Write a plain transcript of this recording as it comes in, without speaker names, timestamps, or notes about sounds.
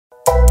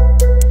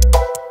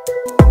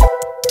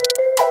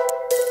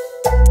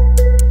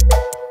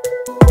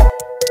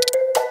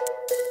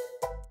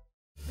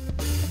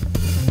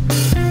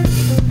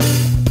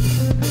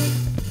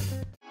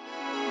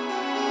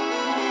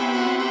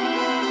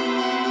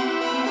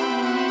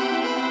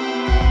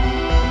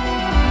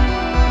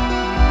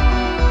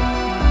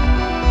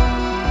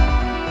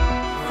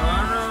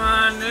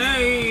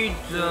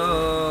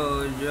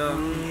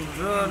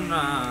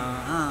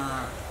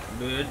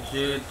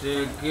বেঁচে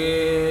থেকে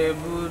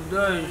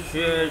বোধহয়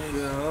শেষ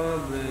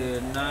হবে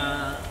না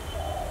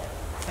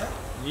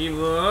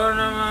জীবন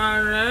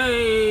মানেই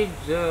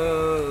তো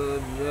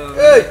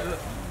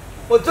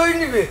কতই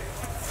নিবে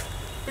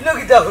কিনা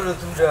কিতা করো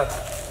তোমরা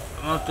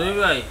মতই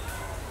ভাই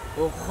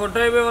ও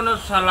খোটাই বেগুনো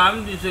সালাম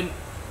দিছেন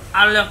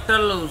আর একটা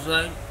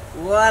লউসাই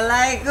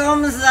ওয়ালাইকুম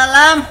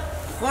সালাম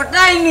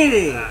কোটাই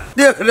নিবে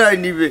দেখ রাই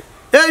নিবে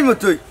এই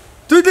মতই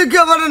তুই দেখি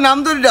আমার নাম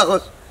ধরে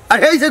ডাকস আর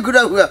এই যে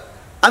ঘুরা ঘুরা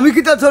আমি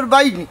কিতা তোর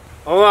বাইনি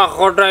ও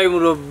খোটাই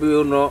মুরব্বী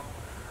উনো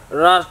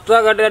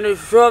রাস্তাঘাটে আনি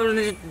সব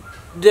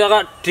জায়গা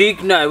ঠিক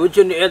নাই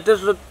বুঝছেন এতে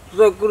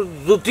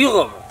জুতি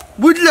কম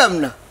বুঝলাম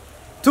না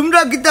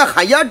তোমরা কিতা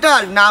খাইয়াটা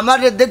না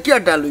আমারে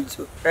দেখিয়াটা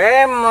লইছো এ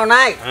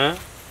মনাই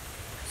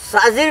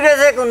সাজির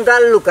কাছে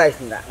কোনটাল লুকাইছ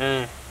না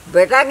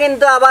বেটা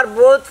কিন্তু আবার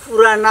বহুত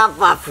পুরানা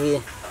পাপি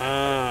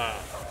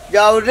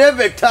যাও রে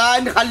বেটা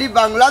খালি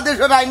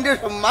বাংলাদেশের আইনের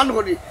সম্মান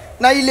করি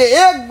নাইলে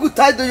এক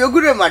গুথায় তো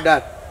ঘুরে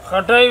মার্ডার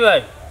খটাই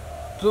ভাই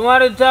তোমার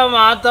ইচ্ছা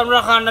মা তো আমরা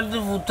খান্ডার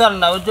দিয়ে ভুতার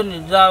না বুঝছো নি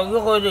যাও কি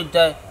কই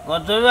দিতাই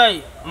মতই ভাই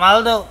মাল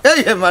দাও এই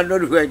হে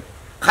মানুষ ভাই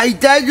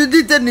খাইতাই যদি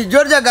তে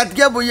নিজের জায়গাত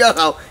গিয়া বইয়া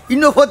খাও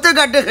ইনো হতে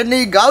কাটে খেনে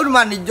গাঁর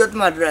মান ইজ্জত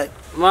মাররায়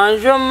মান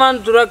সম্মান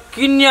তোরা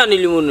কিনে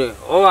আনিলি মনে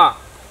ওয়া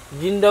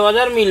জিন্দা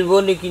বাজার মিলবো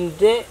নি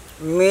কিনতে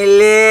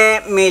মিলে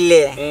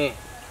মিলে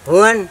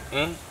হুন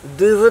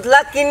 2 ফুটলা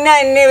কিনা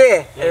নেবে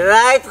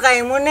রাইত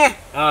খাইমু নে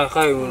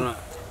খাইবো না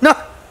না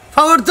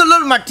ফাওয়ার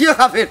তলর মাটিয়া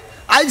খাফের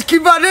আজ কি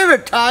বারে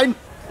বেঠাই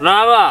না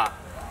বা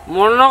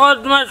মনে কর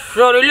তোমার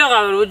শরীরে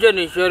খাবে বুঝছো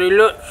নি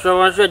শরীরে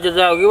সমস্যা যে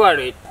যাও কি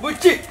বাড়ি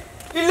বুঝছি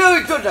ইলে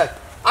হইতো না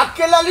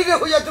আকেলালি রে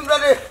হইয়া তোমরা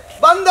রে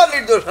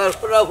বান্দানির দরকার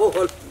করা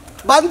বল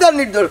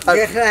বান্দানির দরকার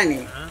দেখানি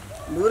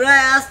বুড়া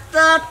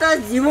আস্তাটা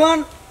জীবন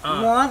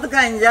মদ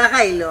গাঞ্জা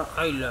খাইলো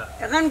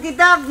এখন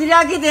কিতাব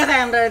ফিরাকি দেখাই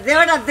আমরা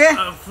দেওয়াটা দে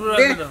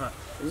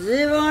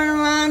জীবন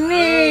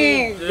মানে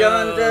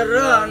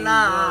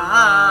যন্ত্রণা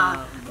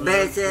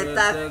বেঁচে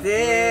থাকতে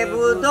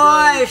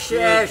বোধহয়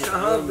শেষ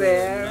হবে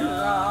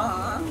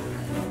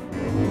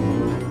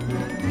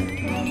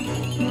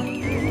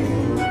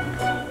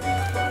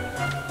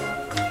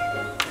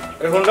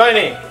এখন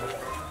যায়নি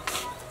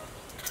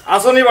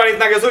আসনি বাড়িতে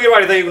না গেছো কি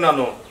বাড়িতে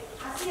গুনানো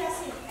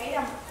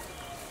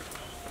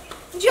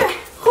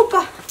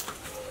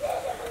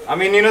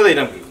আমি নিনো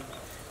যাইলাম কি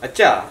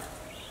আচ্ছা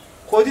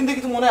কয়দিন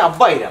দেখি তো মনে হয়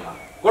আব্বা আইরা না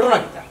ঘটনা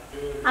কিটা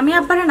আমি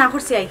আব্বারে না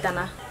করছি আইতা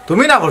না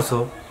তুমি না করছো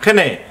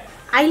কেনে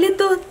আইলে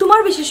তো তোমার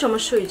বেশি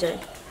সমস্যা হয়ে যায়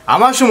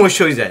আমার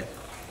সমস্যা হয়ে যায়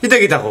কিতা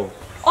কিতা কো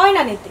ওই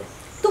না নিতে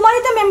তোমার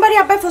এটা মেম্বারই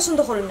আব্বাই পছন্দ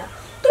করে না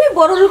তুমি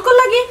বড় লোকের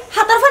লাগে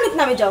হাতার ফানিত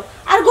নামে যাও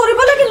আর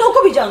গরিবের লাগে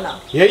নৌকবি যাও না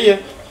এই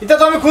এটা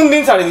তো আমি কোন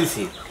দিন ছাড়ি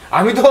দিছি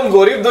আমি তখন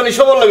গরিব ধনী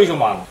সবার লাগি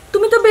সমান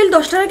তুমি তো বেল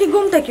 10টার আগে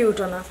ঘুম থেকে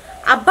উঠো না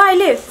আব্বা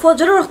আইলে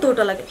ফজরের রক্ত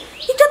ওঠা লাগে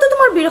এটা তো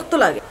তোমার বিরক্ত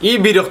লাগে এই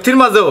বিরক্তির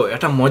মাঝেও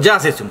একটা মজা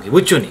আছে চুমকি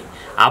বুঝছো নি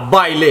আব্বা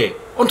আইলে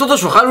অন্তত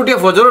সকাল উঠিয়া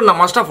ফজরের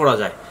নামাজটা পড়া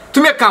যায়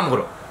তুমি এক কাম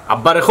করো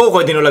আব্বা রেখো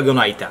কয়দিনও লাগে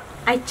না আইতা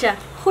আচ্ছা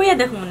হইয়া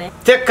দেখ মনে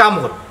এক কাম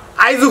করো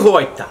আইজু হো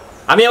আইতা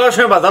আমি আবার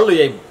সময় বাজার লই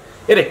আইব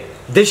এরে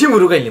দেশি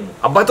মুরগ আইলিম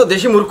আব্বা তো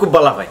দেশি মুরগ খুব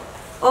ভালো পায়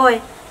ওই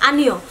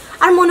আনিও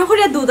আর মনে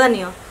করিয়া দুধ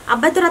আনিও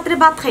আব্বাই তো রাত্রে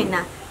ভাত খাই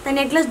না তাই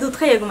এক গ্লাস দুধ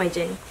খাইয়া ঘুমাই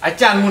যাই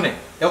আচ্ছা আনমুনে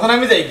এখন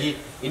আমি যাই কি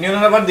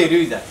ইউনিয়নের আবার দেরি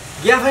হয়ে যায়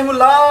গিয়া খাইমু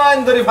লাইন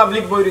ধরে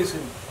পাবলিক বই রইছি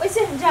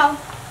ওইসে যাও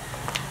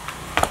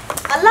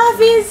আল্লাহ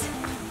হাফিজ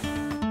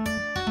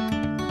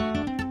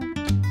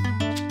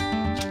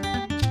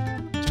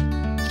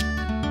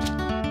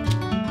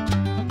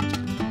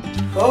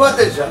ও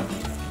বাতেশা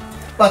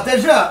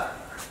বাতেশা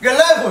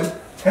গেলা কই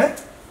হ্যাঁ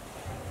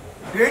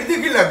গেট দি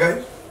কি লাগাই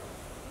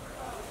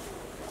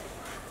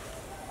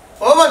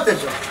ও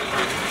বাতেশা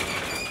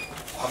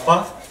আব্বা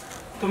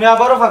তুমি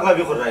আবারও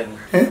পাগলামি করাইনি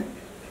হ্যাঁ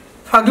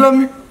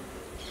পাগলামি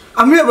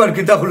আমি আবার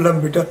কিতা করলাম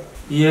বেটা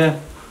ইয়ে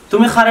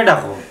তুমি খারে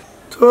ডাকো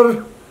তোর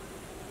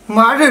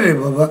মারে রে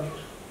বাবা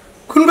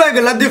কোন ভাই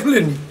গেলা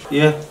দেখলেনি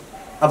ইয়ে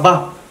আব্বা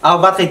আও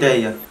ভাত খাইতে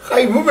আইয়া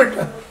খাইবো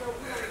বেটা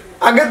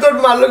আগে তোর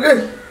মালকে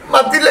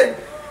মাতিলে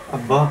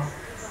আব্বা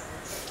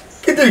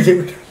কি তুইছে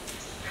বেটা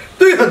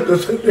তুই হাত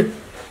ধরে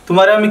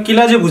তোমারে আমি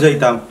কিলা যে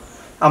বুঝাইতাম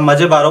আম্মা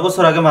যে 12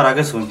 বছর আগে মারা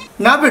গেছুন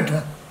না বেটা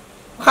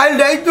খাই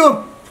যাই তো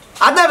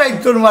আধা রাত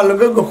তোর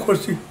মালকে গো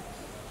করছি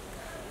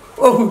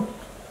ও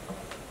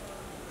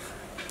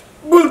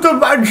বল তোর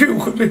বাড়ছি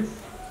ওখানে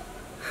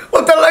ও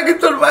তার লাগে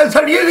তোর মায়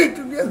ছাড়িয়ে গেই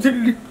তুই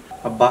আসলি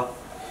আব্বা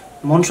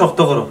মন শক্ত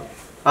করো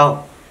আও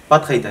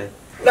ভাত খাইতে আয়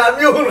না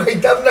আমি ওখানে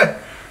খাইতাম না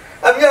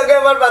আমি আগে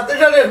আমার বাতে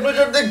সারে এক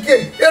নজর দেখি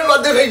এর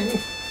বাদে খাইবো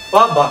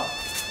আব্বা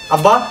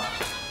আব্বা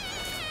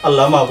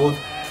আল্লাহ মাহবুব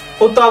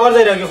ও তো আবার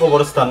যাই রাখি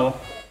খবরস্থানও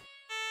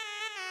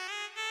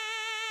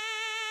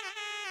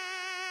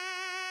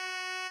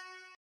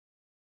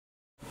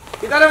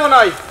কিতারে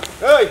মনাই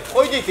এই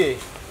কই দিকে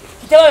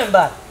কিতা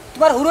মেম্বার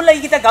তোমার হুরো লাগি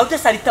কিতা গাউতে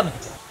সারিতাম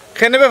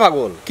খেনেবে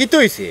পাগল কি তো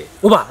হইছে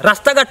ওবা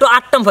রাস্তাঘাট তো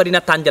আটটাম পারি না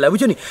টান জ্বালা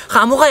বুঝনি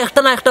খামোখা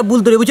একটা না একটা বুল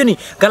ধরে বুঝনি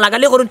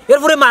গালাগালি করুন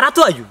এরপরে মারা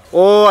তো আইউ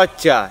ও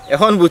আচ্ছা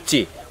এখন বুঝছি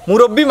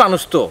মুরব্বী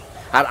মানুষ তো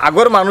আর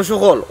আগর মানুষ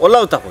হল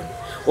ওলাও তখন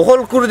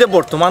ওহল কুর যে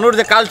বর্তমানের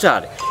যে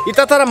কালচার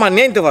এটা তারা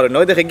মানিয়ে আনতে পারে না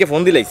ওই দেখে গিয়ে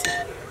ফোন দিলাইছে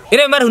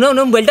এরে আমার শুনো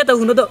শুনো মোবাইলটা তো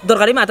শুনো তো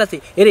দরকারি মাত আছে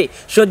এরে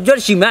সহ্যর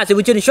সীমা আছে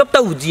বুঝছো নি সবটা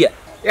বুঝিয়া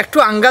একটু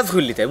আঙ্গাজ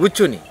হইলি তাই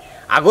বুঝছো নি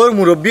আগর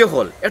মুরব্বী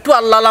হল একটু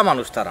আল্লাহ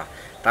মানুষ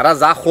তারা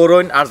যা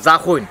করইন আর যা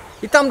কইন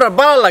এটা আমরা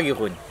ভালো লাগি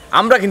কইন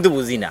আমরা কিন্তু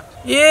বুঝি না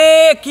এ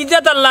কি যা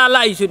আল্লাহ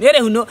আল্লাহ আইসুন এরে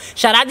শুনো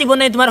সারা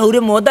জীবনে তোমার হৌরে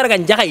মদার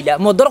গাঞ্জা খাইলা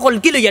মদর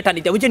কলকি লইয়া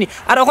টানিতা বুঝছো নি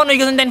আর এখন হয়ে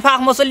গেছেন তাই ফাঁক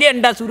মশলি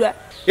এন্ডা চুরা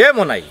এ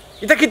মনাই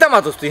এটা কিতা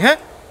মাতস তুই হ্যাঁ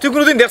তুই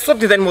কোনোদিন দেখছ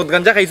নি তাই মদ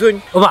গাঞ্জা খাইছইন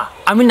ওবা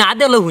আমি না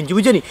দেখলে শুনছি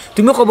বুঝছো নি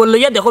তুমি খবর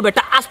লইয়া দেখো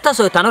বেটা আস্তা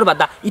শয়তানোর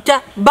বাদা ইটা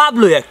বাপ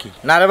লইয়া কি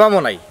না রে বা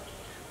মনাই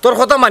তোর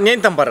কথা মানিয়ে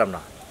নিতাম পারলাম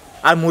না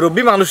আর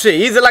মুরব্বী মানুষে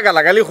এই যে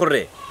লাগালাগালি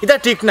করে এটা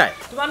ঠিক নাই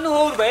তোমার নো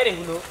হৌর বাইরে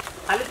শুনো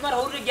খালি তোমার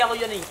হৌরে গিয়া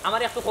হইয়া নেই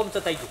আমার একটু কম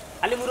চাইতো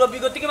খালি মুরব্বী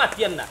গতিকে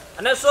মাতিয়ান না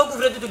মানে সব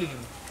উপরে তুলি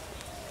দিবি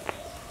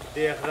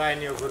দেখ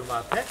রায়নি ওগুর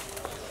মাত হ্যাঁ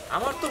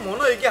আমার তো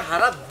মনে হয় কি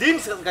হারা দিন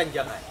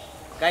গাঞ্জা খায়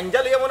গাঞ্জা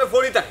লিয়ে মনে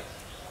পড়ি থাকে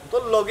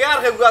তোর লগে আর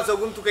হেগু আছে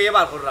ওগুন তোকে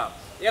এবার করলাম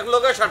এক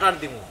লগে শাটার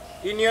দিমু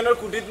ইউনিয়নের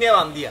কুটিত নিয়ে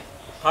বান্ধিয়া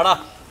হাড়া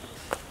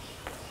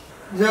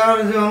যার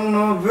জন্য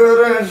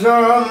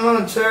পেরেশান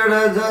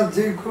ছেড়ে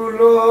যাচ্ছি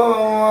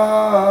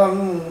কুলোয়ান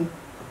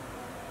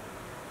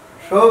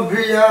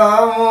সফিয়া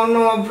মন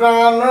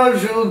প্রাণ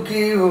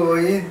সুখী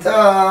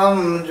হইতাম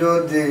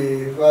যদি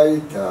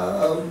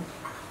পাইতাম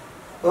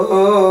ও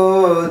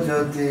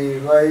যদি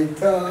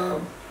পাইতাম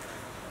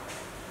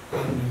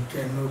আমি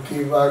কেন কি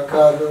বা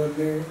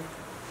কারণে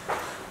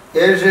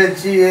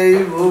এসেছি এই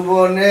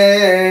ভুবনে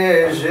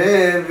সে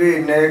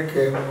বিনে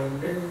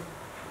কেমনে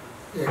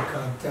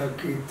একা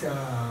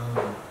থাকিতাম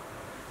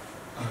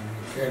আমি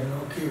কেন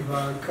কি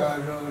বা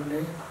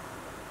কারণে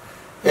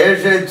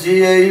এসেছি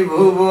এই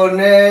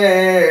ভুবনে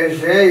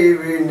সেই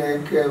বিনে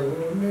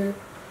কেমনে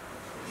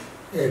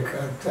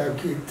একা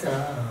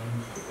থাকিতাম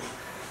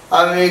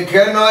আমি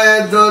কেন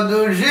এত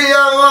দোষী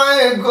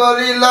আমায়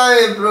করিলাই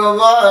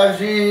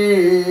প্রবাসী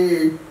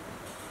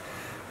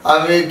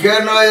আমি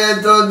কেন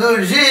এত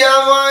দোষী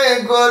আমায়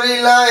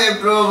করিলাই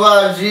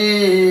প্রবাসী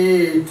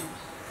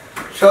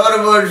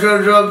সর্বস্ব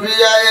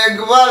সপিয়া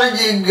একবার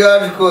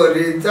জিজ্ঞাসা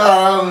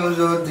করিতাম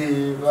যদি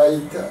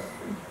পাইতাম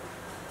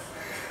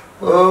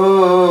ও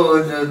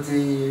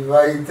যদি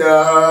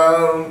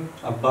পাইতাম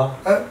আব্বা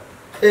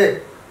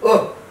ও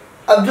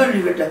আফজল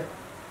বেটা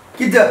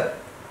কিতা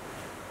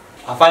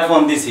আপায়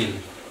ফোন দিছিল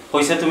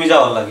কইছে তুমি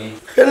যাওয়ার লাগি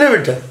কেন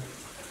বেটা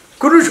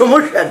কোনো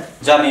সমস্যা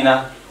জানি না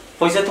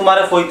কইছে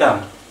তোমারে কইতাম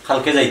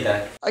কালকে যাইতা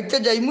আচ্ছা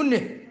যাইমু নে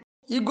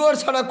ইগোর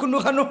ছাড়া কোনো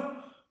খানো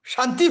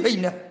শান্তি হই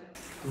না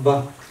আব্বা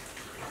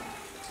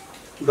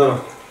ধরো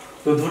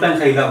তো দুটান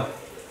খাই দাও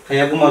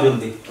খাইয়া ঘুমা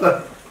জলদি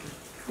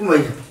ঘুমাই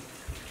যা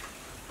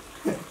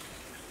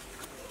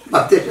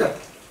মাতে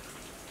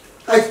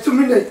আজ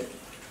তুমি নাই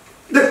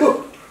দেখো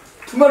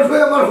তোমার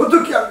ভয় আমার হতো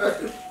কি আর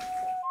রাখে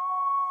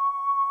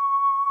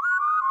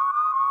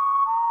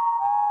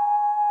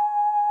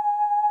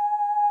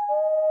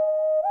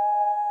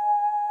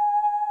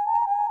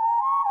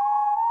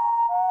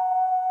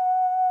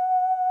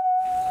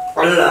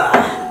আল্লাহ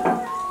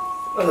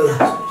আল্লাহ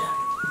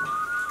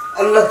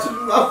আল্লাহ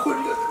তুমি মাফ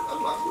করিও রে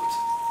মা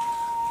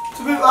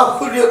তুমি মাফ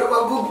করিও রে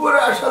বাবু পরে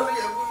আশা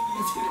লইয়া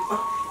বলছিলি মা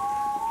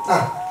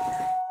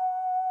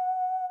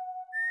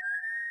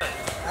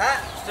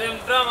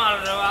সেমটা মার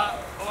রে বা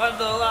ওয়া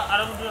দোগা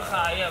আর মুঠো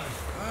খাই আমি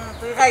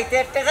তুই খাইতে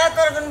টাকা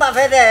তোর কোন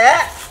বাপে দে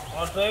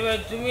অতই ভাই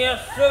তুমি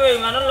আসছো ভাই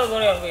মানার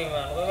লগরে কই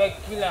মান ওই ভাই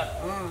কিলা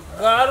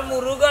গার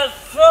মুরুগা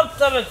সব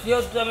তবে সিও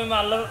আমি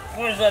মাল্লার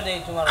পয়সা দেই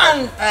তোমার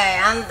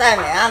আনতাই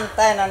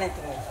না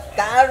তুমি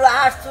কার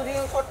আর চুরি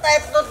করতাই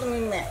তো তুমি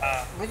মে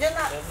বুঝে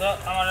না তো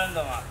আমার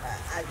দমা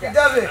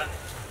যাবে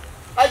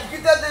আজ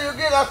কিতা দেই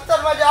ওকে রাস্তার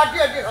মাঝে আটি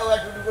আটি খাওয়া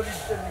শুরু করিস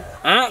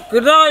হ্যাঁ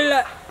কিটা হইলা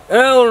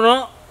এ ওনো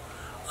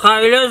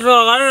খাইলে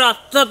সরকারের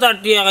রাস্তা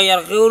তাটিয়া খাই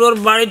আর কেউ ওর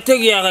বাড়িতে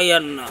গিয়া খাই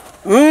আর না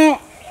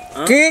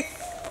ঠিক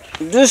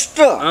দুষ্ট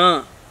হ্যাঁ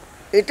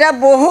এটা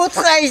বহুত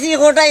খাইছি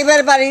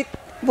কোটাইবার বাড়িত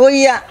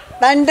বইয়া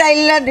পান্ডা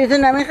ইল্লা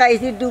দিছুন আমি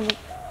খাইছি ডুব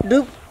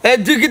ডুব এ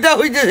তুই কিতা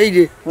হইতে সেই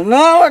রে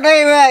নো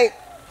কোটাই ভাই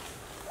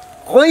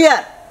কইয়া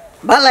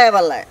ভালায়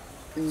ভালায়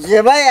যে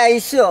ভাই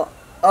আইসো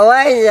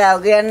ওয়াই যাও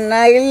গে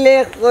নাইলে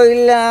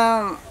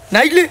কইলাম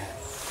নাইলে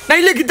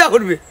নাইলে কিতা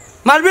করবে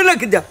মারবে না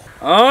কিতা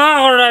আমার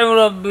কটাই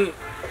মুরব্বী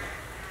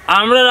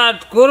আমরা রাত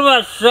করবা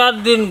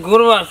 7 দিন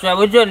করবা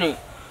বুঝছো নি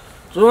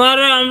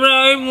তোমারে আমরা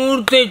এই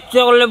মুহূর্তে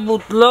ইচ্ছা করলে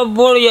বুতল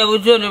বড়িয়া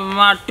বুঝছো নি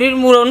মাটির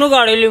মুড়নও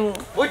গাড়িলিমু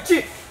বুঝছি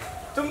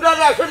তোমরা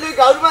আসলে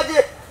গাঁর মাঝে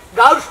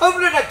গাঁর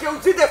সামনে না কেউ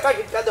উচিত একটা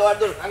শিক্ষা দেওয়ার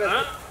দরকার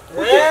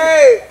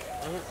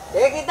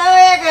কিতা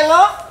হয়ে গেল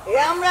এ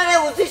আমরা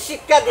উচিত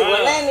শিক্ষা দিব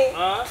নাইনি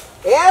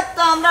এ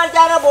তো আমরা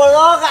যারা বড়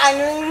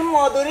আইনুর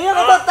মধুরী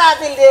কথা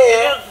তাতিল রে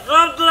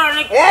সব তো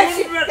অনেক এ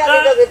শিক্ষা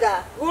দিত কিতা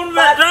কোন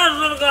বেটা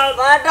সরকার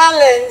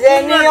পাঠালেন যে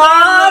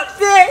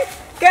নিয়তি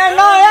কেন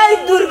এই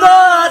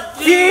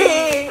দুর্গতি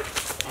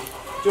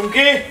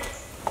চুমকি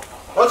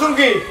ও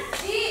চুমকি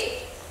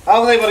আও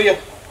যাই বাড়ি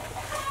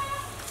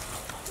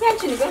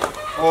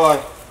ওই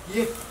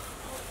ইয়ে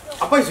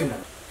আপাইছি না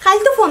খাইল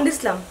তো ফোন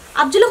দিছিলাম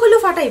আফজল কইলো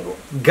ফাটাইবো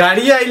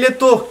গাড়ি আইলে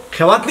তো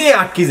খেওয়াত নিয়ে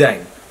আটকি যায়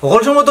সকল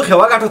সময় তো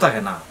খেওয়া কাটো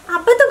থাকে না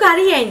আব্বা তো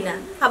গাড়ি আইন না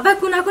আব্বা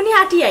কোনাকুনি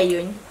আটি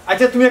আইন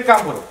আচ্ছা তুমি এক কাম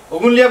করো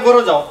ওগুন লিয়া করো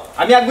যাও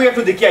আমি আগে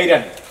একটু দেখি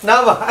আইরানি না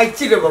বা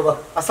আইছি রে বাবা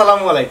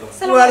আসসালামু আলাইকুম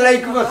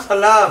ওয়ালাইকুম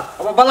আসসালাম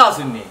আবার ভালো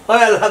আছেননি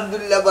হয়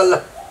আলহামদুলিল্লাহ বাল্লা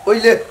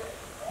হইলে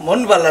মন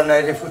বালা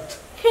নাই রে ফুট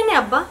হেনে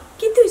আব্বা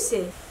কি তুইছে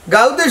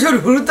গাঁও দেশের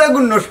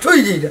হুরুতাগুন নষ্ট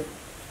হয়ে যাই না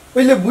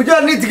হইলে বুঝা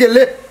নিতে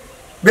গেলে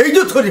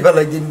বেইজত করি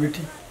ফেলাই দিন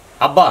বেটি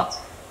আব্বা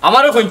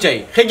আমারও কোন চাই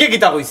হেগে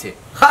কিতা কইছে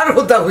আর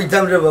হতা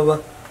হইতাম রে বাবা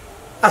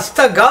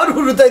আস্তা গাঁর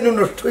হুরুতাই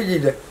নষ্ট হয়ে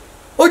যাই না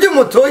ওই যে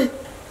মতই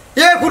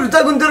এ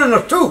হুরুতাগুন ধরে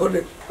নষ্টও হলে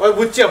ওই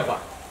বুঝছি আব্বা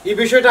এই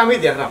বিষয়টা আমি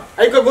দেখলাম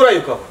এই কো গোড়াই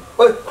কখন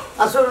ওই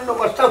আসলে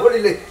নমস্কার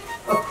করিলে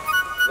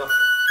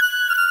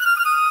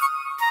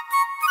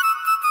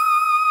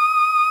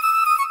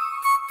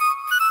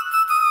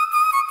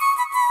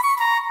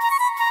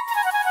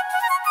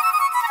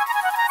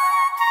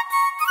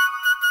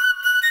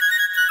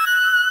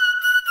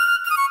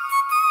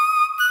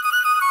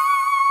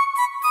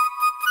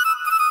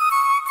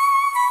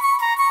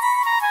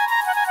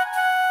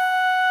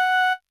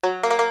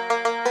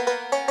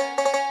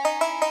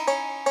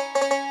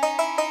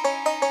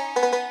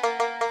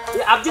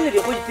আফজল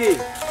রে কইতে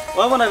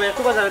ও মনে ভাই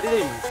একটু বাজারে দিয়ে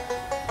দিই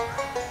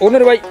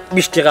ওনের ভাই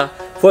 20 টাকা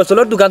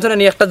ফসলের দোকান থেকে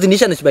নিয়ে একটা জিনিস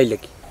আনিস বাইলে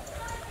কি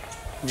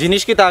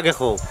জিনিস কি তা আগে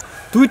খো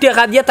তুই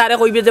টাকা দিয়ে তারে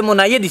কইবে যে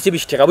মনাইয়ে দিছে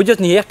 20 টাকা বুঝছস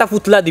নি একটা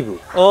পুতলা দিব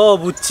ও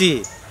বুঝছি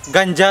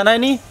গাঞ্জা নাই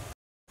নি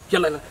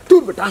চল না তুই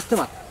বেটা আসতে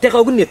মা টাকা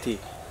ওগুন নিতি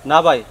না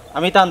ভাই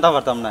আমি তা আনতে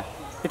পারতাম না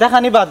এটা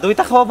খানি বাদ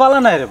দুইটা খাওয়া পালা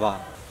নাই রে বা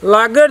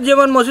লাগের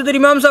যেমন মসজিদের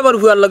ইমাম সাহেবের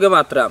ফুয়ার লগে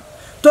মাত্রাম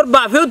তোর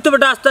বাপেও তো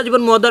বেটা আস্তা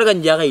জীবন মদার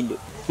গাঞ্জা খাইলো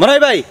মনে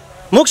ভাই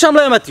মুখ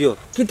সামলাই মাতিও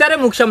কি তারে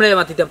মুখ সামলাই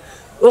মাতিতাম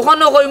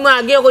ওখানে কই মা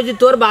আগে কই যে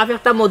তোর বাপ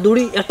একটা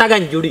মধুরি একটা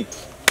গাঞ্জুড়ি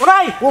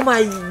ওরাই ও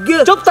মাই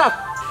গড চুপ থাক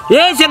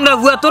এই সেংরা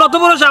বুয়া তোর অত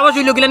বড় সাহস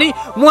হইল কিলানি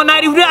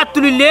মনাইরি উড়ে হাত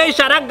তুলিলে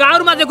সারা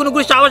গাঁর মাঝে কোনো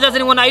কোনো সাহস আছে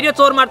মনাইরে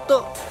তোর মারতো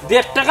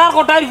 1.5 টাকার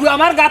কোটাই বুয়া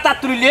আমার গাত হাত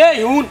তুলিলে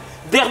হুন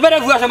দেখবে রে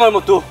বুয়া আমার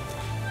মতো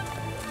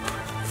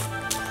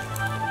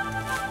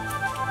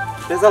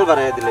রেজাল্ট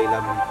বাড়াই দিলে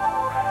ইলাম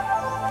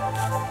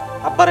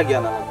আব্বারে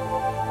জ্ঞান আলাম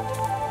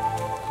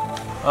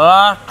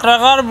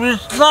টাকার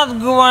বিছনাত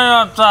ঘুমাই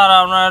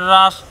চারাম না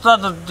রাস্তা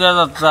ধরতে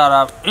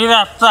চারাম এই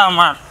রাস্তা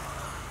আমার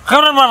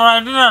কেন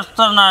বাড়াইটি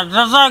রাস্তা না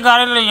যেসা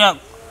গাড়ি লইয়া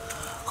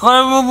কই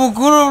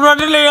বুকুর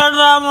উপরাটি লইয়া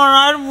যা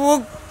মনার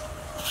বুক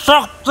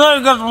শক্ত হয়ে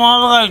গেছে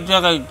মদ খাইতে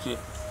খাইতে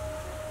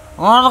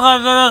মদ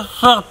খাইতে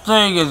শক্ত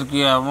হয়ে গেছে কি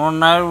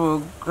মনার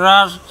বুক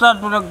রাস্তা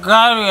পুরো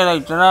গাড়ি লইয়া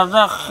যাইতে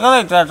রাস্তা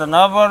খেলাইতে আছে না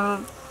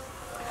অবরোধ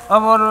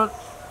অবরোধ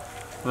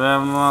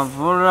প্রেম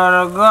ফুলের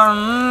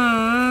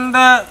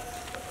গন্ধে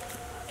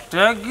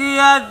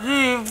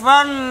ঠেকিয়াছি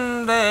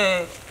পান্ডে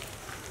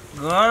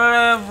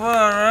গলে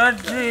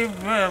পড়েছি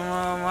প্রেম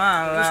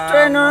মালা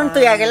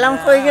তুই গেলাম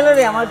কই গেল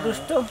রে আমার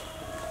দুষ্ট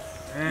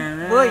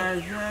বই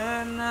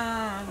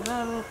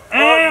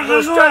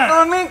দুষ্ট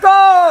তুমি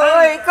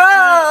কই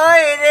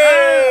কই রে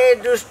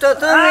দুষ্ট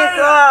তুমি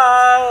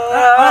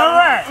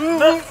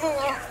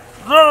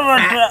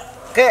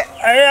কে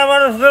এই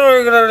আমার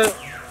হয়ে গেল রে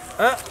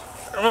হ্যাঁ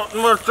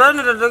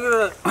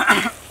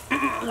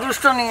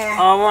দুষ্ট নিয়ে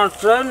আমার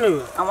চাই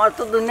নেবে আমার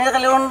তো দুনিয়া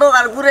খালি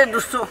অন্ধকার ঘুরে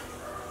দুষ্ট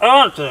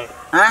আমার চাই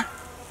হ্যাঁ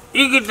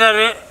ই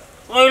গিটারে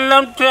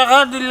কইলাম টাকা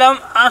দিলাম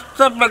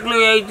আস্তে প্যাক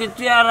লই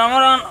আইতেছি আর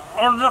আমার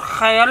অর্ডার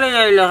খায়ালে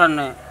যাইলে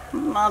খানে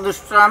না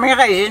দুষ্ট আমি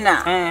খাইছি না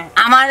হ্যাঁ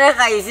আমারে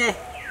খাইছে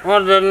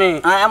আমার জানি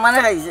আমারে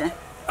খাইছে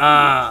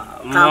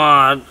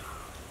মদ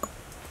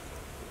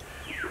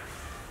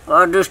ও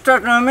দুষ্ট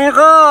তুমি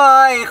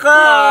কই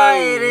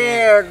কই রে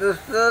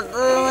দুষ্ট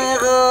তুমি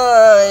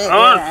কই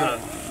আমার চাই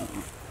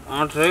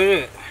আমার চাই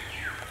রে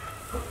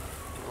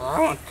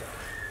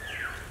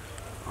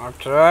আমার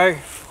চাই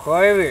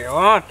কইবি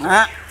আমার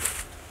হ্যাঁ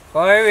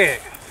কইবি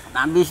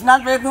না বিছনাথ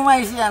পেয়ে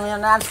ঘুমাইছি আমি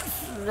না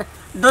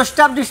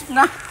দশটা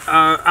বিছনা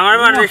আমার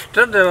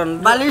বালিশটা দেবেন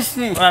বালিশ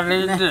নি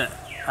বালিশ দে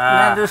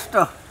না দুষ্ট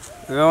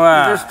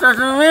দুষ্ট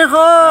তুমি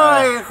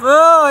কই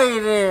কই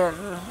রে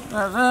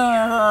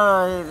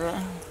কই রে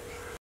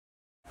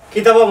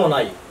কিতাবা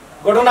মনাই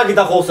ঘটনা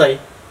কিতা কৌসাই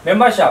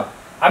মেম্বার সাহেব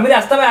আমি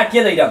রাস্তা পায়ে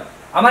আটকিয়ে যাইলাম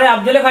আমার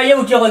আফজলে খাইয়ে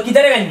উঠিয়া কই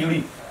কিতারে গাঞ্জুড়ি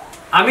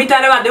আমি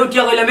তারে বাদে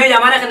উঠিয়া কইলাম এই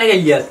আমার এখানে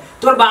গাইয়াস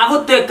তোর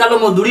বাবুত তো এককালো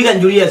মধুরি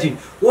গাঞ্জুড়ি আছিল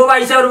ও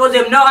বাইসা ওর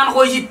যেমন গান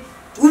কইছি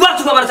উবার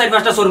চুক আমার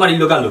 4-5টা সোর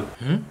মারিল কালো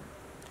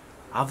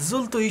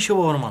আফজল তো এইসব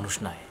আমার মানুষ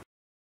নাই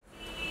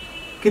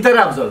কিতারে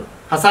আফজল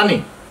হাসানি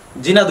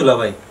জিনা দুলা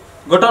ভাই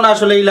ঘটনা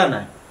আসলে ইলা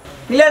নাই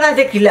কিলা না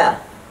যে কিলা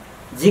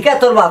জিকা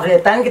তোর বাপরে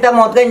তান কিতা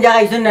মদ গান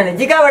জাগাইছন না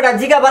জিকা বেটা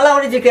জিকা বালা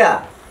করে জিকা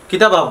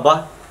কিতাব আব্বা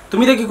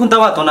তুমি দেখি কোনটা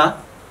মাতো না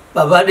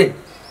বাবা রে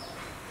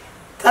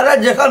তারা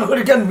যেখান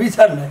করিটান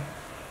বিচার নাই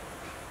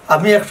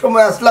আমি এক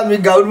সময় আসলাম এই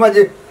গাঁর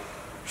মাঝে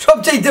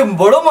সবচাইতে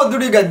বড়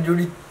মধুরি গান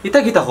জুড়ি ইতা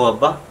কিতা হো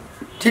আব্বা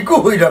ঠিকও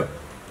হইলাম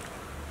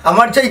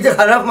আমার চাইতে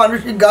খারাপ মানুষ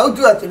এই গাঁও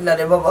তো আছিল না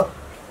রে বাবা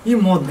ই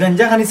মদ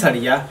গাঞ্জা খানি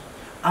ছাড়িয়া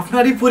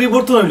আপনার এই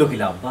পরিবর্তন হইল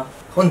কিলা আব্বা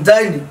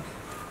শুনতাইনি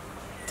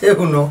তে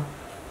শুনো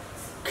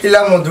খিলা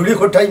মধুরি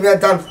কোঠাই মিয়া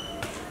তার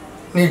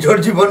নিজের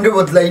জীবনরে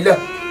বদলাইলা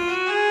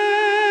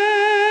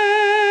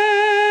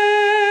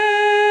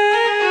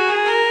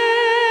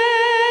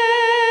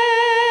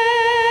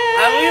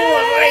আমি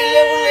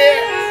বদলাইলে বলে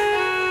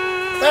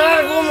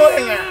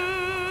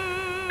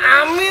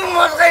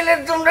মদ খাইলে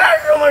তোমরা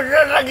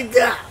সমস্যা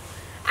লাগিতা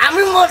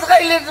আমি মদ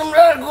খাইলে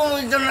তোমরা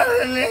ঘুমাইতো না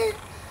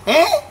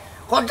হ্যাঁ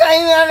কোথায়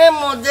মিয়ারে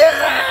মদে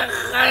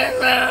খায়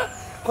না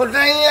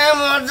কোথায় মিয়া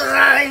মদ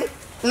খায়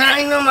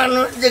নাই না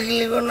মানুষ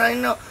দেখলি গো নাই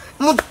না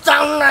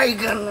মুতাম নাই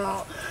কেন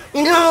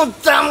ইনো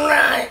মুতাম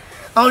নাই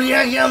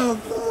আউলিয়া গিয়া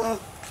মুতাম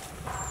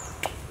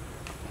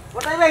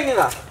কোথায় বাইনি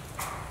বা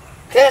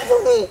কে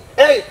তুমি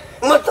এই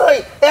মতই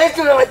এই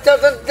তোরা বাচ্চা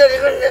তো দেরি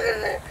করে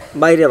দেখে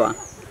বাইরে বা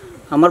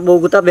আমার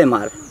বউগুতা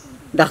বেমার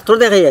ডাক্তার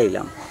দেখাই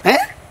আইলাম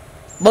হ্যাঁ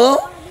বউ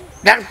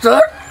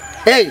ডাক্তার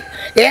এই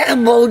এক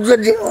বউ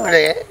যদি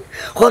মরে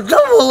কত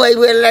বউ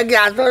আইবার লাগে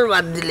আতর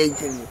বাদ দিলেই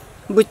তুমি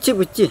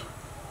বুঝছি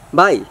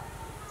ভাই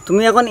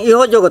তুমি এখন ইহ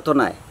জগত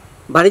নাই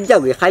বাড়ির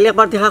যাওগে খাইলে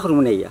একবার দেখা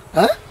করবো না ইয়া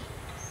হ্যাঁ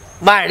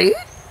বাড়ি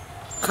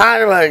খার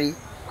বাড়ি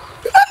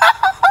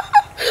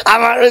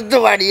আমারও তো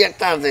বাড়ি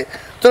একটা আছে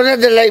তোরা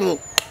দিলাই মুখ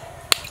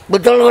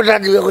বোতল গোটা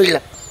দিবে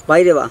কইলা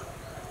বাইরে বা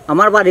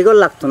আমার বাড়িঘর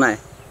লাগতো না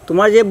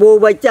তোমার যে বউ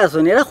বাচ্চা আছো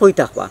এরা কই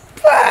থাকবা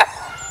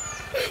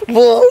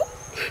বউ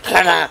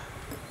খারাপ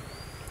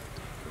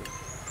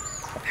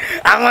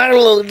আমার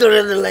বউ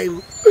তোরে দিলাই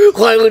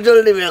কয় বোতল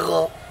দিবে ক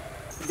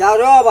যাও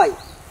রে ভাই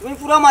তুমি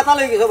পুরো মাথা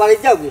লই গেছো বাড়ির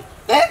যাওগে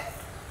হ্যাঁ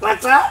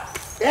মাথা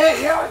এ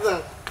কে মাথা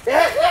এ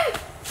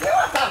কে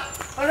মাথা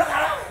ওরে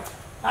খারাপ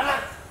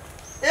খারাপ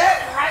এ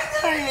খাইতে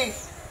নাই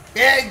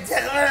এ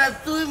যেখানে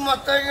তুই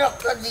মতই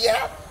রক্ত দিয়া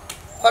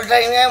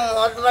কোথায় নিয়ে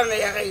মদ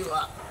বানাইয়া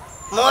খাইবা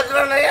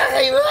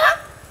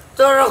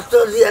তোর রক্ত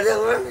দিয়া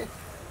দেখবেন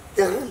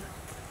দেখুন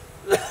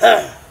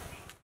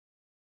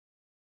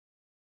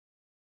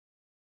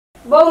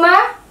বৌমা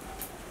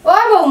ও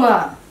বৌমা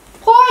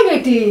কই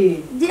বেটি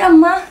জি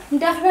আম্মা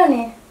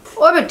ডাকরানি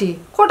ও বেটি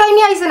কোটাই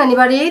নিয়ে আইছে নানি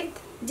বাড়িত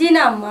জি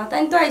না আম্মা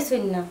তাই তো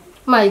আইসইন না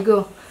মাই গো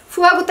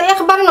ফুয়া গোটা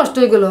একবারে নষ্ট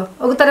হয়ে গেল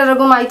ওগুতার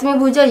এরকম মাই তুমি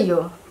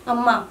বুঝাইও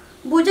আম্মা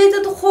বুঝাইতে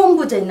তো কম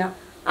বুঝাই না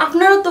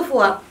আপনারও তো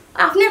ফুয়া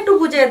আপনি একটু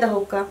বুঝাই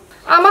দাও কা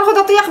আমার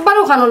কথা তো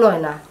একবারও খানো লয়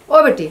না ও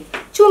বেটি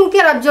চুমকি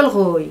আর আফজল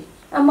কই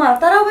আম্মা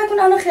তারাও এখন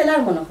আনো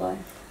খেলার মনে হয়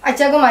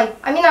আচ্ছা গো মাই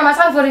আমি নামাজ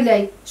খান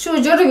ফরিলাই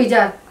সূর্য ডুবি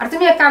যার আর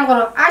তুমি এক কাম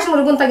করো আজ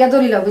মুরগুন তাকে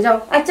ধরি লাও যাও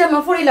আচ্ছা আম্মা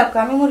ফরি লাগ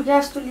আমি মুরগি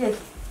আস তুলি আই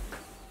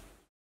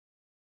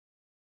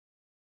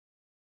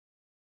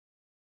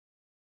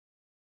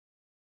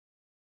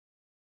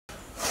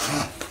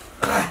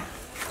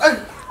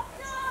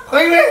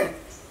কইবে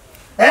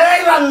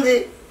এই বান্দি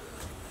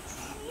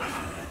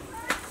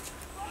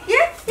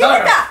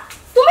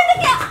তুমি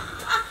দেখি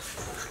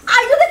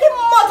আইতো দেখি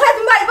মাথায়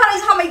তুমি বাড়ি বাড়ি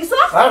ঝামাই গেছো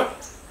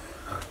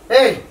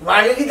এই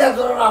বাড়ি কি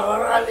তোর বাবার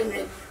গালি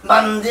নেই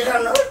বান্দি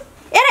কেন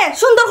এরে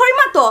সুন্দর করে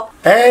মাতো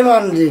এই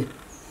বান্দি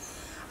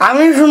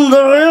আমি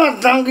সুন্দর করে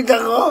মারতাম কি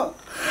দেখো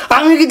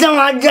আমি কি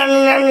মাছ জানি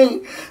জানি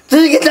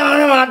তুই কি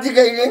আমার মাছ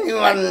খাইলে নি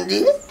বান্দি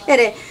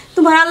এরে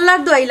তোমার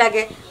আল্লাহর দোয়াই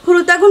লাগে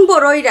হুরুতা গুণ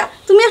বড়ইরা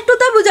তুমি একটু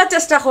তো বোঝার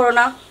চেষ্টা করো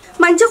না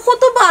মানছে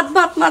কত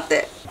বাত মাতে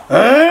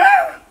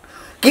হ্যাঁ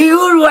কি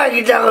করবা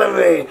কিটা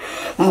করবে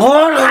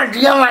বর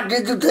খাটিয়া মাটি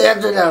দুটো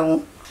এত যাও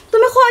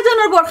তুমি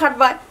কয়জনের বর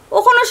খাটবাই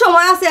ওখানে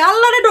সময় আছে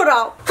আল্লাহরে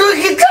ডরাও তুই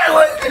কিটা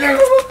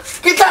কইছিস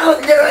কিটা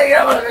কইছিস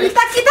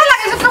ইতা কিতা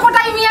লাগে সব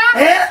কোটাই মিয়া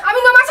আমি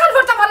নামাজ খান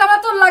করতে পারলাম না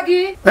তোর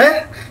লাগি হ্যাঁ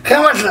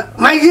কেমন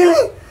মাইজি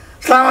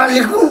সালাম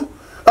আলাইকুম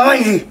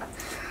মাইজি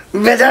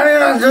বেজারে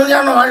না দুনিয়া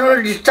নামাজ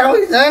পড়ে ডিস্টার্ব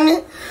হয়েছে জানি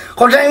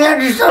কোথায় নিয়ে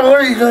ডিস্টার্ব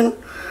করেছিস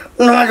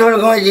নামাজ পড়ে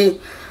ঘুমাইছি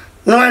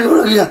নামাজ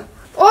পড়ে গিয়া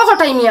ও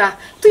কোটাই মিয়া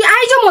তুই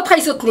আইজো মত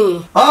খাইছত নি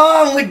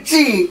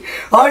বুঝছি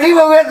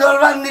হরিভাবে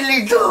দরবার দিলি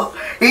তো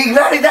এই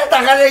গাড়িটা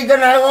টাকা দিত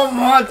না ও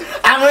মত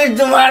আমি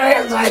তোমার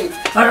চাই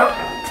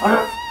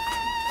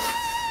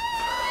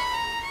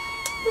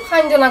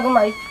খাইন না গো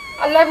মাই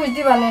আল্লাহ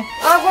বুঝদি বানে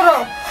আ করো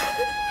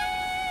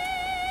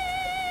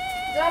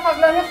যা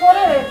পাগলামি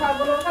করে রে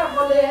পাগলের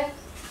বলে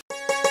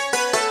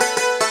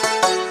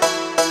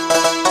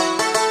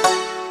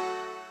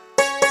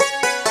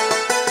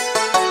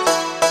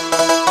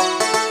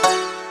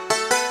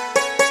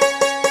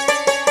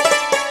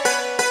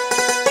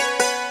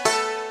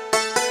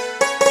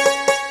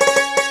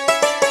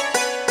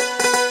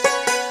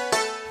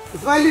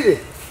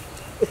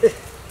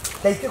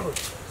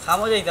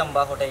খামো যাইতাম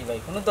বা কোটাই ভাই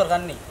কোনো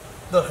দরকার নেই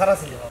দরকার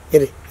আছে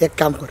এরে এক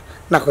কাম কর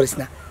না করিস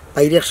না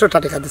বাইরে 100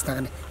 টাকা দিস না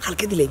কেন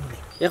কালকে দিলেই বলে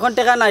এখন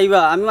টাকা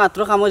নাইবা আমি মাত্র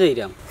খামো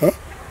যাইতাম হ্যাঁ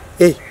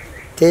এই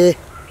তে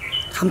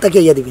খামটা কে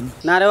ইয়া দিবি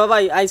না রে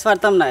ভাই আইস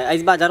পারতাম না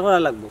আইস বাজার করা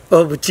লাগবো ও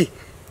বুঝছি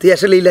তুই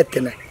আসলে এই লাগতে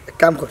না এক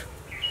কাম কর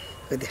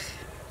ওই দেখ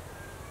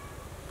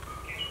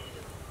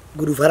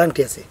গুরু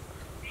ফারাংটি আছে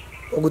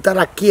ওগুতা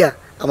রাখিয়া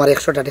আমার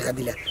 100 টাকা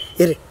দিলা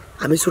এরে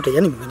আমি ছুটে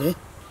জানি মানে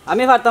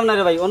আমি পারতাম না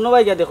রে ভাই অন্য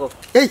ভাই গিয়া দেখো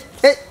এই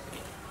এই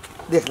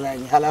দেখলাই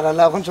হালার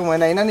হালা এখন সময়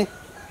নাই না নি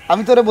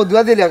আমি তোরে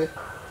বদুয়া দিলি আগে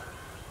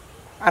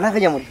আনা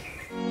খাই আমার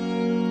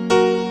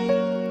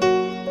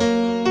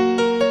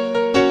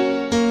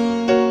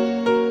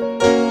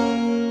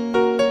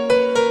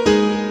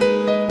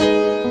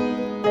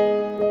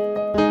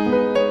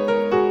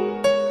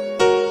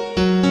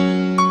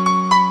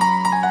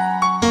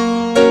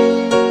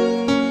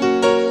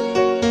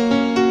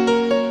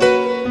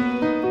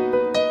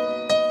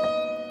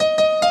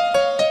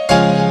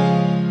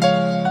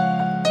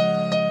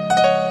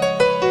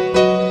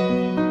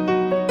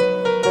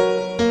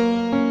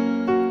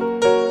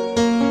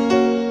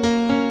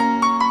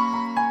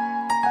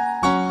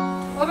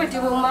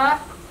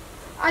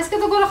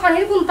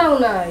নানির কোনটাও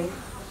নাই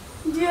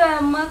জি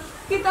আম্মা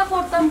কিতা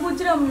করতাম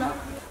বুঝলাম না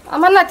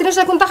আমার নাতির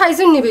সাথে কোনটা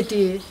খাইছুন নি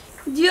বেটি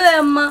জি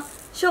আম্মা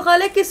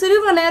সকালে খিচুড়ি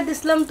বানাইয়া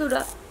দিছিলাম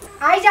তোরা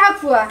আই যা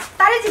ফুয়া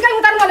তারে জিকাই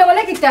তার মনে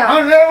মনে কিতা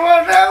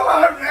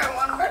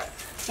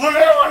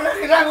মনে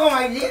কিনা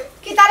কমাইছি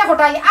কিতারে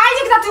কোটাই আই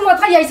যে কিতা তুই মদ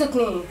খাই আইছত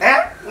নি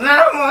হ্যাঁ না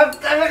মদ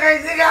তাহলে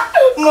খাইছি না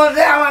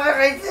মদে আমাকে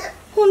খাইছে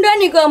হুন্ডা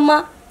নিকো আম্মা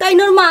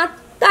তাইনোর মাত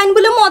তাইন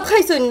বলে মদ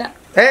খাইছই না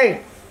এই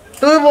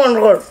তুই বন্ধ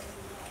কর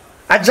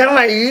আচ্ছা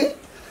মাই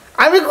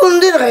আমি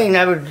কোনদিন খাই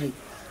না বেটি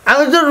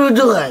আমি তো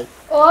রুজু খাই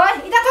ওই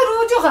এটা তো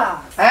রুজু খা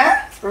হ্যাঁ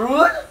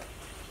রুজ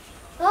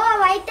ও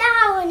ভাইটা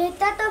খাওয়ানো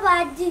এটা তো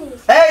বাদ জিনিস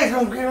এই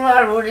সুমকির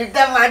মার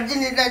বুড়িটা বাদ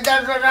জিনিস এটা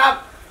তো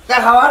তা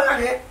খাওয়া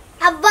লাগে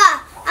আব্বা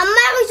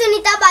আম্মা কইছো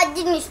নিতা বাদ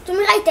জিনিস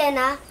তুমি খাইতে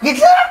না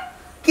কিতা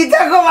কিতা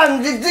কো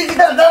মানছি তুই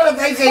কিতা দাঁড়া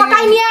খাইছে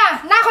কোটাই মিয়া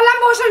না খলাম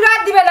বসে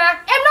রাত দিবে না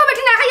এমনও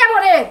বেটি না খাইয়া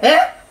মরে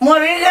হ্যাঁ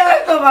মরে গেলে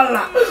তো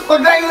পারলা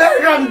কোথায়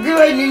শান্তি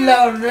পাই নিলা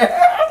ওরে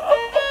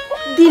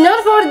দিনের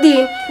পর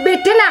দিন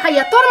বেটে না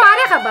খাইয়া তোর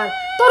মারে খাবার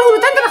তোর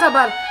হুরুতান দেবে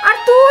খাবার আর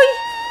তুই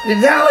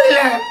কিতা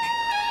কইলে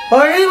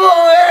হরি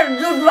বউয়ের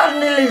দুধ ভাত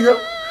নিলিস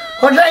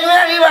কোথায়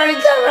মেরি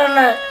বাড়িতে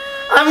না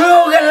আমিও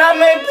গেলাম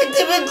এই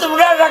পৃথিবী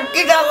তোমরা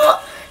রাখি থাকো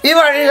এই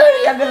বাড়ি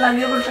গাড়িয়াকে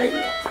লাগিয়ে বসাই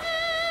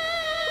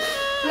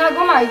না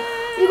ঘুমাই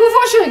ইগু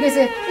ফস হয়ে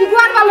গেছে ইগু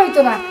আর ভালো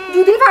হইতো না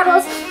যদি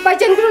পারস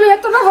বাইচেন করে লইয়া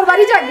তোর ঘর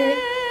বাড়ি যাবে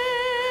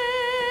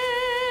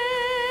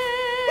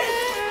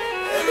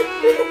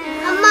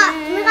আম্মা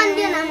তুমি কান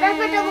দিও না আমরা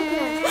পেটা বুক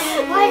না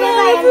ওই রে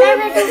ভাই আমরা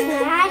পেটা বুক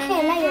না আর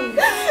খেলাই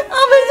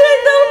আমি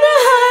যাইতাম না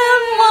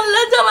আমি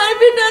মল্লা জামাই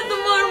পিঠা তো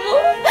মরবো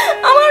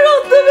আমার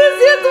রক্ত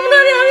বেশি তোমরা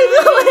আমি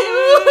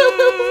খাওয়াইবো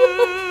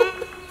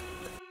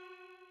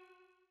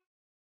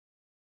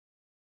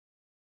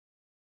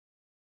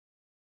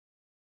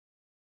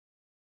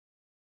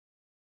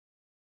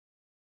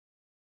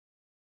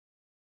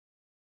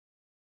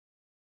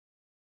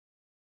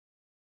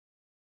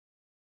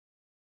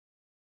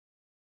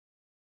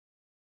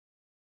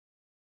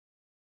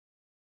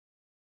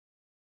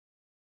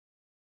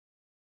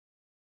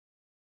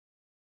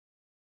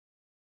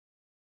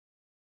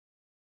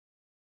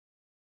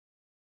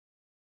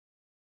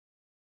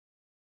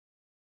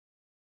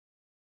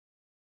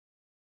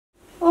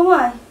ও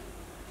মাই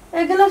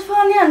এক গ্লাস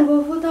পানি আনবো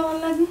ফুটা আমার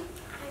লাগে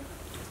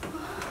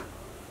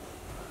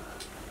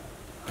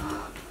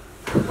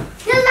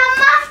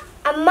আম্মা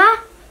আম্মা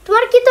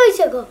তোমার কি তো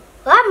হইছে গো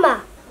আম্মা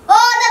ও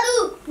দাদু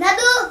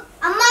দাদু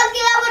আম্মার কি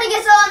পড়ে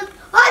গেছন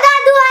ও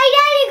দাদু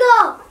আইডাই গো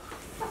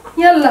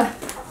ইয়াল্লা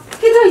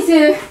কি হইছে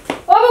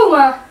ও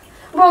বৌমা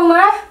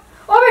বৌমা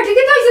ও বেটি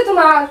কি হইছে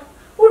তোমার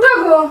উঠো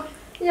গো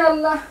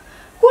ইয়াল্লা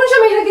কোন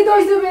সময় কি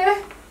হইছে বে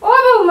ও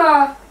বৌমা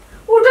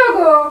উঠো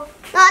গো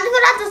না তুমি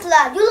রাতসলা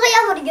জুল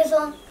খাইয়া পড়ে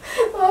গেছন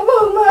ও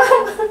বৌমা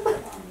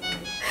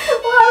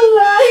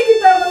আল্লাহ কি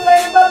তা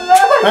বলাই বাল্লা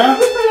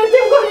তুমি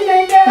ঠিক করি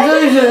নাই না কি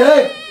হইছে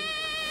এই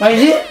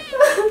মাইজি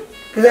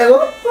কি দেখো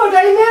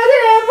কোটাই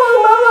মেরে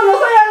বৌমা মনে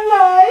হয় আর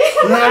নাই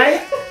নাই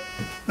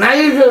নাই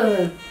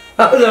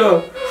হ্যালো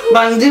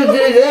বান্দি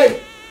উঠে রে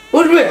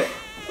উঠবে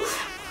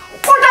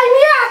কোটাই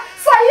মিয়া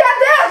সাইয়া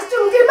দে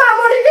চুমকি মা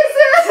মরে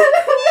গেছে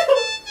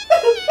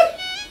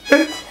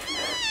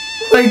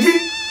মাইজি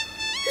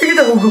কি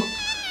দেখো গো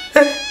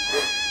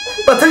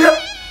বাতাসা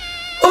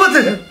ও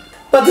বাতাসা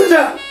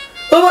বাতাসা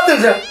ও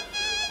বাতাসা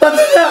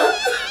বাতাসা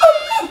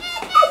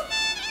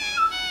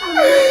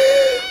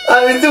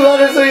আমি তোমার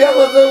সইয়া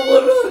কত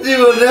বলো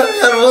জীবনে আমি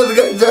আর মদ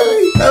গাঞ্জা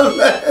খাইতাম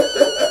না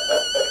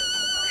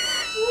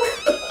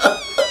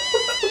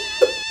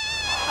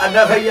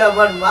আড্ডা খাইয়া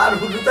আমার মার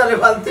হুটুতারে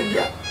ফালতে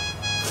গিয়া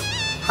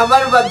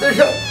আমার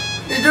বাতাসা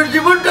নিজের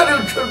জীবনটারে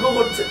উৎসর্গ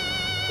করছে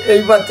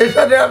এই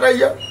বাতাসারে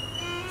আনাইয়া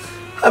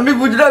আমি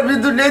বুঝলাম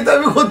কিন্তু নেই তো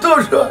আমি কত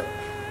অসহায়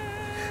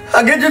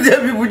আগে যদি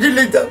আমি বুঝে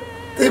নিতাম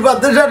তো এই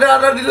বাতাসারে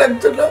আনানি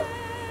লাগতো না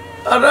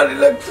আনানি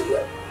লাগতো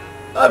না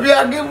আমি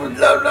আগে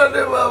বুঝলাম না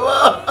রে বাবা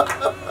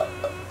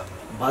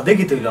বাদে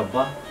কি তৈল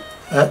আব্বা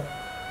হ্যাঁ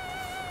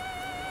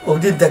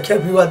ওদিন দেখে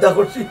আমি বাধা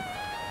করছি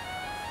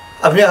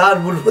আমি আর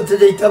ভুল হতে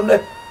যাইতাম না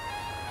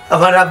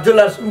আমার আফজল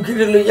আর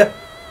সুমকিরে লইয়া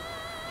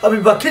আমি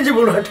বাকি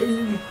জীবন হাঁটাই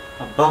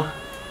আব্বা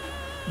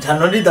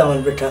জানি তো আমার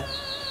বেটা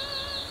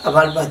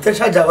আমার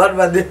বাতাসা যাওয়ার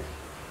বাদে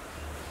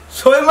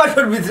 6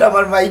 মাসের ভিতরে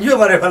আমার মাইজিও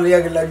আমারে ফালিয়া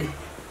গেলাগি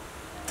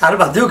তার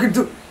বাদেও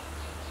কিন্তু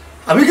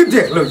আমি কিন্তু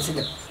একলা হয়েছি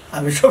না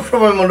আমি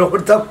সবসময় মনে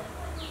করতাম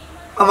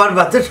আমার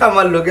বাতাসা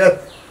আমার লোকে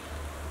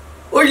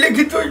ওইলে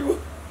কি তৈব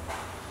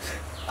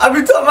আমি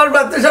তো আমার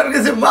বাতাসার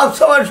কাছে মাপ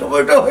চাওয়ার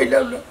সময়টা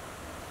হইলাম না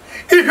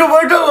এই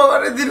সময়টাও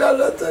আমার দিলাম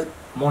না তাই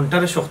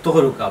মনটারে শক্ত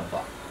করুক আব্বা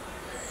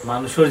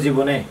মানুষের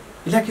জীবনে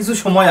এটা কিছু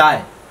সময়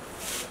আয়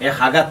এক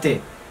আঘাতে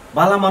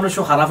ভালো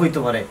মানুষও খারাপ হইতে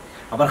পারে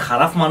আবার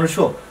খারাপ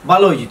মানুষও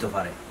ভালো হয়ে যেতে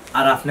পারে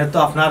আর আপনি তো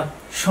আপনার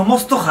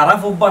সমস্ত খারাপ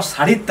অভ্যাস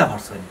ছাড়িতে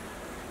পারছেন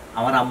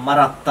আমার আম্মার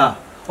আত্মা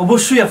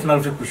অবশ্যই আপনার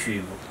উপরে খুশি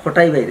হইব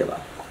কোটাই বাইরে বা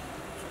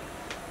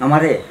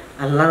আমারে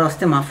আল্লাহর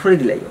হস্তে মাফ করে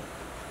দিলাইও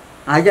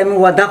আজ আমি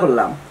ওয়াদা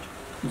করলাম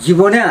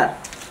জীবনে আর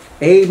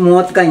এই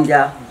মদ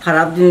গাঞ্জা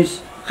খারাপ জিনিস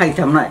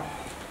খাইতাম না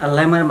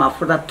আল্লাহ আমার মাফ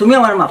করে তুমি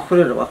আমার মাফ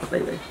করে দেবা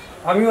কোথায় ভাই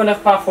আমি অনেক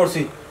পাপ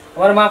করছি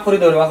আমার মাফ করে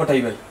দেওয়া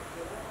কোথায় ভাই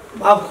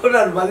মাফ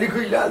করার মালিক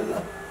হইলে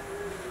আল্লাহ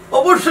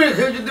অবশ্যই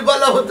কেউ যদি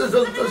বালা হতে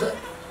চলতে চায়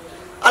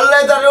আল্লাহ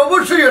তার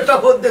অবশ্যই একটা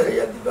পথ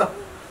দেখাইয়া দিবা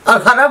আর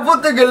খারাপ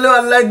পথে গেলেও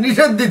আল্লাহ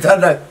নিষেধ দিতা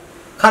নাই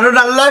কারণ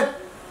আল্লাহ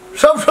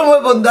সব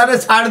সময় বন্ধারে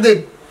ছাড় দেন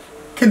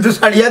কিন্তু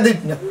ছাড়িয়া দিন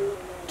না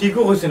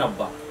ঠিকও কইছেন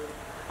আব্বা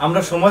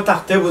আমরা সময়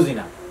থাকতে বুঝি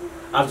না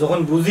আর যখন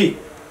বুঝি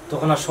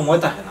তখন আর সময়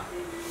থাকে না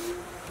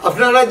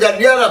আপনারা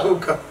জানিয়া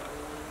রাখুক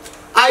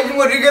আজ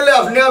মরি গেলে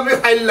আপনি আমি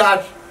খাইল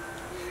লাশ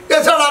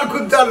এছাড়া আর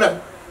খুঁজতে নাই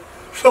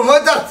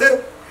সময় থাকতে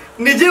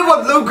নিজে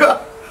বদলাউকা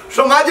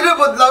সমাজরে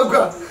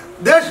বদলাউকা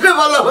দেশকে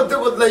ভালো হতে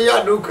বদলাইয়া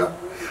আনুকা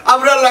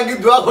আমরা লাগি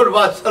দোয়া করবো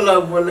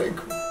আসসালামু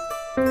আলাইকুম